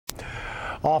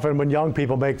Often when young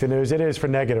people make the news, it is for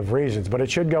negative reasons, but it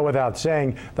should go without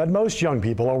saying that most young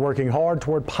people are working hard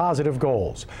toward positive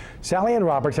goals. Sally Ann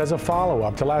Roberts has a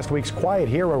follow-up to last week's Quiet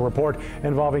Hero report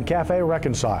involving Cafe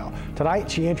Reconcile. Tonight,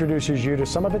 she introduces you to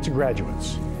some of its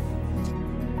graduates.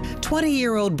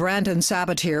 20-year-old Brandon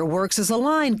Sabatier works as a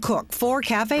line cook for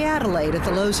Cafe Adelaide at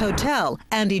the Lowe's Hotel,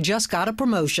 and he just got a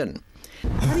promotion.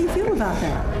 How do you feel about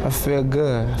that? I feel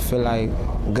good. I feel like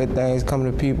good things come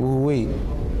to people who wait.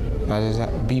 I just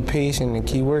have to be patient and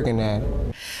keep working at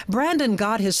it. Brandon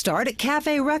got his start at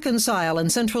Cafe Reconcile in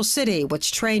Central City,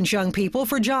 which trains young people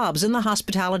for jobs in the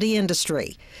hospitality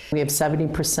industry. We have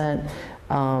 70%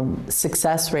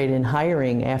 success rate in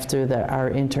hiring after our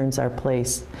interns are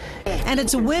placed. And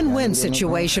it's a win-win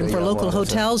situation for local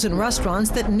hotels and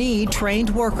restaurants that need trained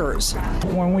workers.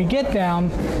 When we get them,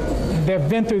 they've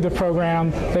been through the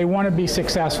program, they want to be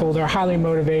successful, they're highly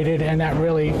motivated, and that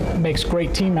really makes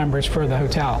great team members for the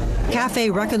hotel. Cafe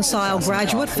Reconcile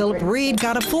graduate Philip Reed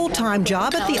got a full-time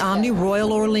job at the Omni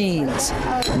Royal Orleans.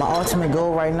 My ultimate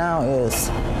goal right now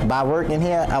is, by working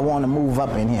here, I want to move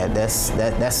up in here. That's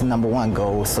the number one goal.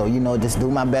 So, just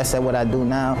do my best at what I do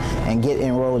now and get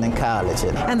enrolled in college.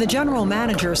 And the general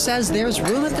manager says there's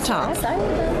room at the top.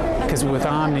 Because with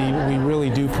Omni, we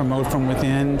really do promote from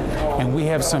within, and we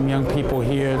have some young people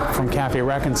here from Cafe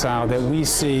Reconcile that we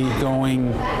see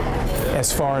going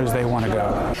as far as they want to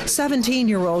go.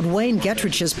 17-year-old Wayne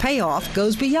Gettrich's payoff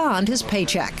goes beyond his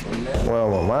paycheck. Well,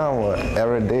 my mom,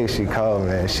 every day she called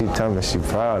me and she told me she's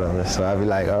proud of me, so I'd be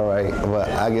like, all right, but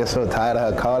I get so tired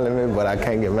of her calling me, but I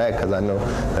can't get mad because I know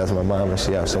that's my mom and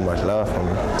she has so much love for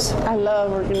me. I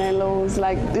love working at Lowe's.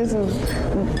 Like, this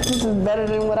is better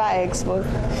than what I asked for.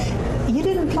 You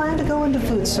didn't plan to go into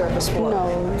food service work?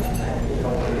 No.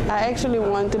 I actually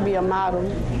wanted to be a model.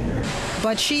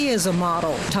 But she is a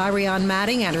model. Tyrion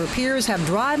Matting and her peers have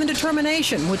drive and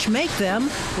determination, which make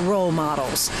them role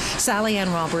models. Sally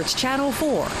Ann Roberts, Channel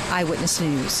 4 Eyewitness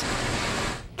News.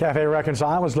 Cafe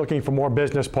Reconcile is looking for more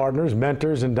business partners,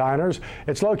 mentors, and diners.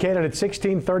 It's located at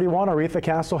 1631 Aretha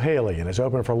Castle Haley and is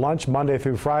open for lunch Monday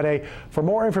through Friday. For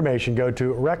more information, go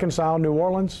to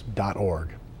reconcileneworleans.org.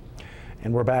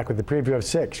 And we're back with the preview of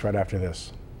 6 right after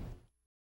this.